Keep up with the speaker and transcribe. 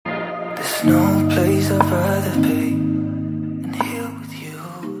There's no place I'd rather be than here with you.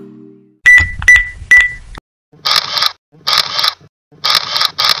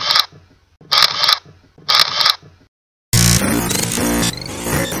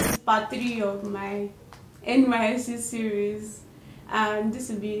 Part 3 of my Nysc series, and this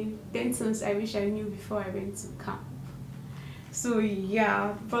will be 10 things I wish I knew before I went to camp. So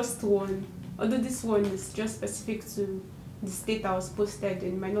yeah, first one, although this one is just specific to the state I was posted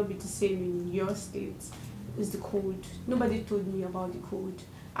in, might not be the same in your state, is the cold. Nobody told me about the cold.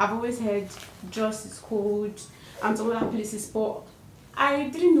 I've always heard Jos is cold and some other places, but I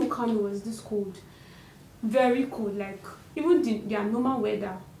didn't know Kano was this cold. Very cold, like even their normal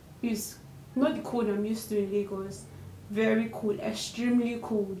weather is not the cold I'm used to in Lagos. Very cold, extremely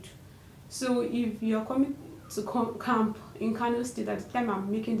cold. So if you're coming to camp in Kano State at the time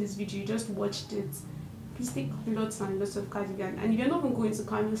I'm making this video, you just watched it, please take lots and lots of cardigan. And if you're not even going to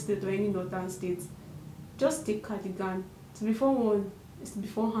Kano State or any northern state, just take cardigan. To be forewarned is to be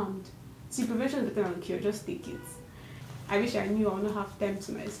forearmed. See, prevention is better than cure, just take it. I wish I knew I would not have time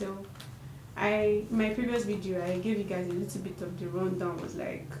to myself. My previous video I gave you guys a little bit of the rundown. Was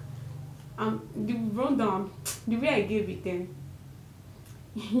like the rundown, the way I gave it, then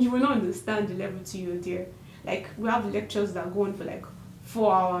you will not understand the level to you there. Like we have lectures that go on for like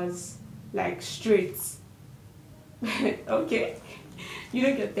 4 hours, like straight. Okay, you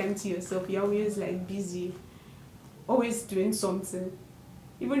don't get time to yourself. You're always like busy, always doing something.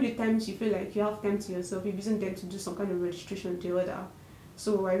 Even the times you feel like you have time to yourself, you're using them to do some kind of registration to the other.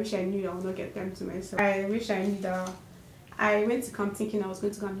 So I wish I knew I would not get time to myself. I wish I knew that I went to camp thinking I was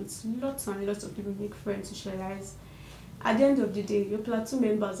going to camp with lots and lots of people, make friends, socialize. At the end of the day, your platoon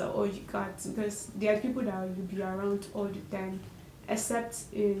members are all you got, because they are people that you'll be around all the time, except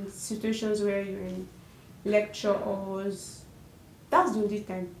in situations where you're in lecture or that's the only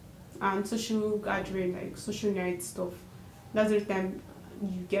time. And social gathering, like social night stuff, that's the time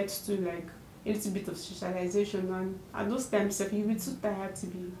you get to like a little bit of socialization, and at those times you'll be too tired to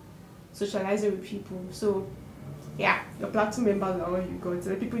be socializing with people. So yeah, your platoon members are all you got,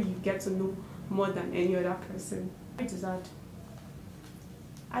 the people you get to know more than any other person. Parade is hard.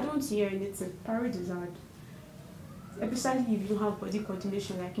 I don't hear anything. Parade is hard, especially if you don't have body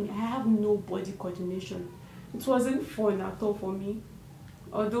coordination like me. I have no body coordination. It wasn't fun at all for me,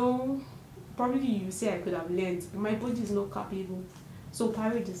 although probably you say I could have learned, but my body is not capable. So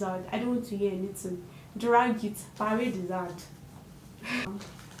parade is hard. I don't want to hear anything. Drag it. Parade is hard.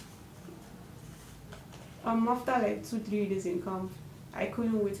 After like 2-3 days in camp, I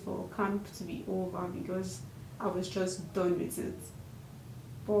couldn't wait for camp to be over because I was just done with it.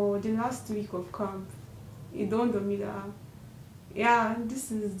 For the last week of camp, it dawned on me that yeah,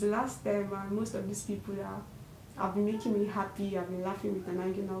 this is the last time, and most of these people that have been making me happy, I've been laughing with and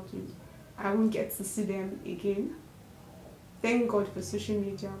hanging out with, I won't get to see them again. Thank God for social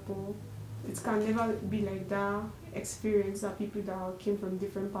media, but it can never be like that experience that people that came from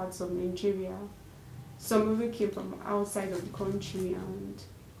different parts of Nigeria, some even came from outside of the country, and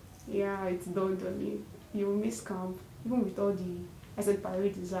yeah, it's dawned on me. You will miss camp, even with all the, I said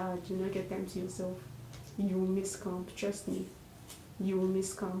parade is hard, you not get time to yourself. You will miss camp, trust me. You will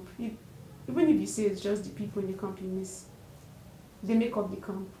miss camp. Even if you say it's just the people in the camp you miss, they make up the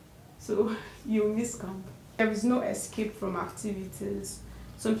camp. So you will miss camp. There is no escape from activities.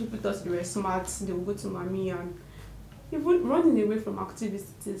 Some people thought they were smart, they will go to mommy, and even running away from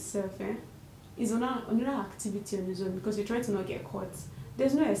activities itself is another activity on its own, because you're trying to not get caught.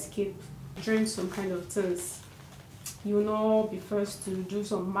 There's no escape. During some kind of things, you will not be first to do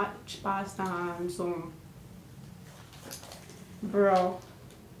some march past and some bro.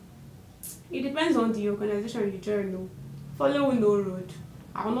 It depends on the organization you join. No, follow no road.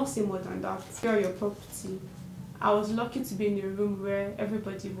 I will not say more than that. Secure your property. I was lucky to be in a room where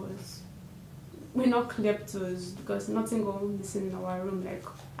everybody was. We're not kleptos, because nothing goes missing in our room, like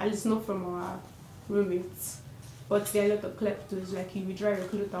at least not from our roommates. But there are a lot of kleptos, like if you dry your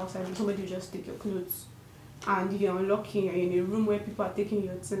clothes outside and somebody will just take your clothes. And if you're unlucky and you're in a room where people are taking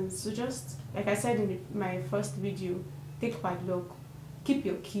your things, so just like I said in my first video, take padlock, keep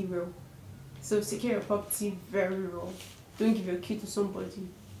your key well. So secure your property very well. Don't give your key to somebody.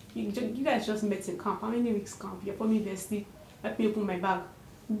 You guys just met in camp. How many weeks camp? You're probably bestie. Let me open my bag.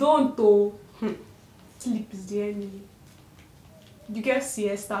 Don't though. Sleep is the enemy. You get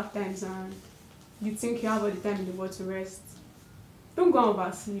siesta times and you think you have all the time in the world to rest. Don't go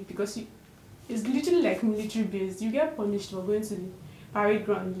oversleep, because it's literally like military base. You get punished for going to the parade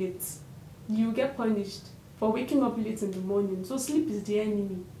ground late. You get punished for waking up late in the morning. So sleep is the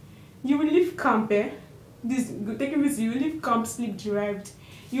enemy. You will leave camp, This taking me to you will leave camp sleep derived.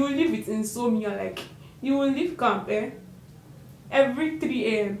 You will live with insomnia. Like, you will leave camp, every 3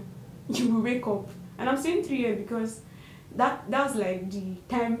 a.m. you will wake up. And I'm saying 3 a.m. because that's like the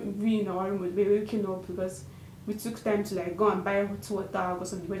time we in our room would be waking up, because we took time to like go and buy hot water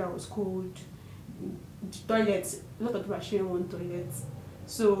because the weather was cold. The toilet, a lot of people are sharing one toilet,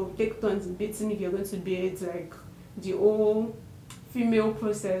 so take turns in bathing if you're going to bathe. Like the whole female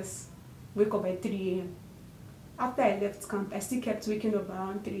process. Wake up by 3 a.m. After I left camp, I still kept waking up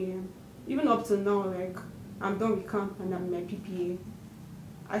around 3 a.m. Even up to now, like I'm done with camp and I'm in my PPA.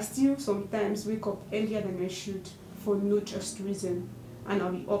 I still sometimes wake up earlier than I should for no just reason, and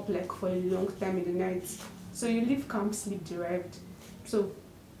I'll be up like for a long time in the night. So you leave camp sleep deprived. So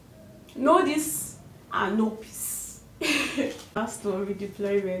know this and no peace. Last story,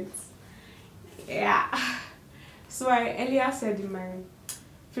 redeployment. Yeah. So I earlier said in my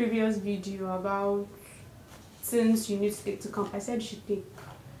previous video about things you need to take to camp. I said you should take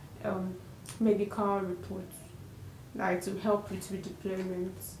medical reports, like to help with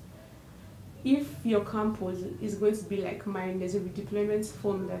redeployment. If your camp is going to be like mine, there's a redeployment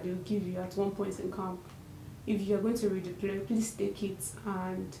form that they'll give you at one point in camp. If you're going to redeploy, please take it,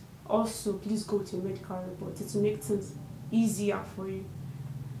 and also please go to a medical report. It will make things easier for you.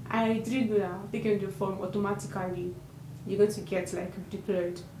 I didn't know that taking the form automatically you're going to get like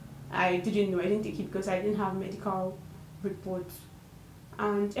redeployed. I didn't know. I didn't take it because I didn't have medical reports,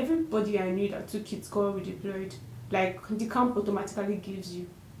 and everybody I knew that took it got redeployed. Like the camp automatically gives you.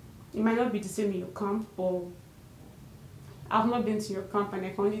 It might not be the same in your camp, but I've not been to your camp and I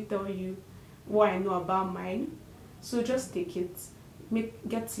can only tell you what I know about mine. So just take it,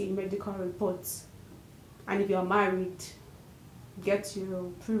 get a medical report, and if you're married, get your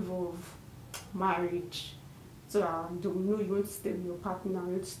approval of marriage. So don't know you want to stay with your partner,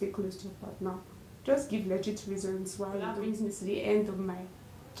 you want to stay close to your partner. Just give legit reasons why. That brings me to the end of my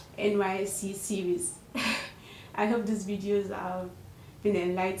Nysc series. I hope these videos have been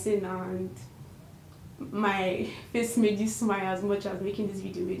enlightening and my face made you smile as much as making this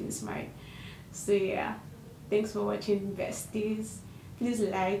video made me smile. So yeah, thanks for watching, besties. Please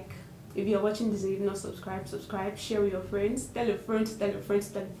like, if you're watching this and you've not subscribed, subscribe, share with your friends, tell your friends, tell your friends,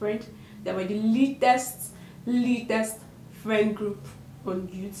 tell your friends. That we're the latest friend group on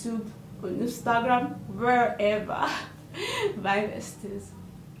YouTube, on Instagram, wherever. Bye, besties.